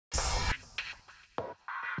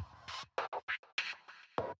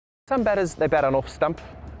Some batters, they bat on off stump.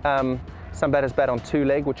 Some batters bat on two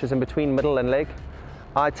leg, which is in between middle and leg.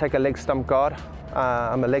 I take a leg stump guard.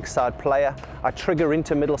 I'm a leg side player. I trigger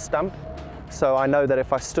into middle stump. So I know that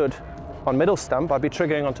if I stood on middle stump, I'd be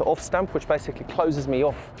triggering onto off stump, which basically closes me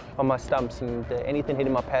off on my stumps, and anything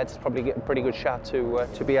hitting my pads is probably getting a pretty good shot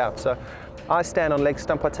to be out. So I stand on leg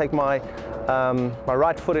stump. I take my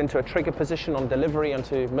right foot into a trigger position on delivery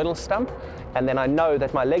onto middle stump, and then I know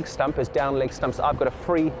that my leg stump is down leg stump, so I've got a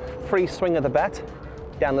free swing of the bat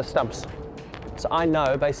down the stumps. So I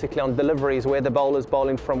know basically on deliveries where the bowler's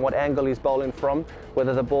bowling from, what angle he's bowling from,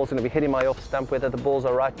 whether the ball's going to be hitting my off stump, whether the balls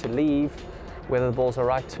are right to leave, whether the balls are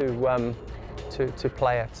right to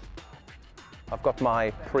play it. I've got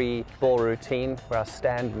my pre-ball routine where I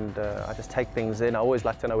stand and I just take things in. I always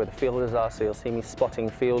like to know where the fielders are, so you'll see me spotting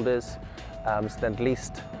fielders. So then at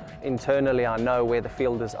least internally I know where the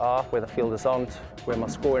fielders are, where the fielders aren't, where my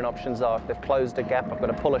scoring options are. If they've closed a gap, I've got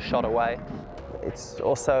to pull a shot away. It's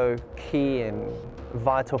also key and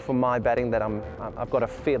vital for my batting that I've got to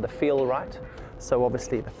feel the feel right. So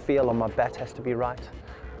obviously the feel on my bat has to be right.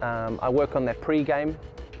 I work on that pre-game.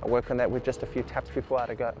 I work on that with just a few taps before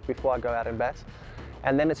I go out and bat.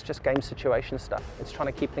 And then it's just game situation stuff. It's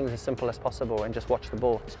trying to keep things as simple as possible and just watch the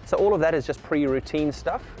ball. So all of that is just pre-routine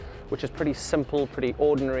stuff, which is pretty simple, pretty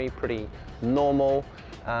ordinary, pretty normal,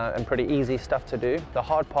 and pretty easy stuff to do. The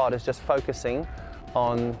hard part is just focusing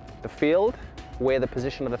on the field, where the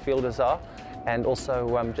position of the fielders are, and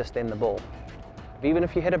also just in the ball. Even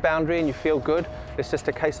if you hit a boundary and you feel good, it's just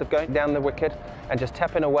a case of going down the wicket and just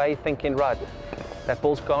tapping away, thinking, right, that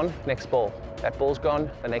ball's gone, next ball. That ball's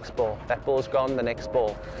gone, the next ball. That ball's gone, the next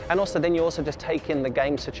ball. And also then you also just take in the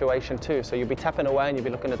game situation too. So you'll be tapping away and you'll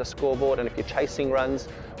be looking at the scoreboard, and if you're chasing runs,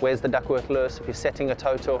 where's the Duckworth Lewis? If you're setting a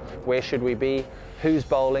total, where should we be? Who's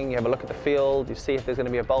bowling? You have a look at the field, you see if there's going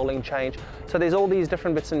to be a bowling change. So there's all these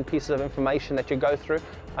different bits and pieces of information that you go through.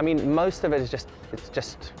 I mean, most of it is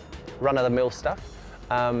just run-of-the-mill stuff.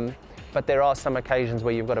 But there are some occasions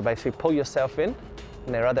where you've got to basically pull yourself in,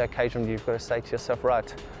 and there are other occasions you've got to say to yourself,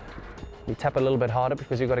 right, you tap a little bit harder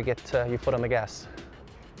because you've got to get your foot on the gas.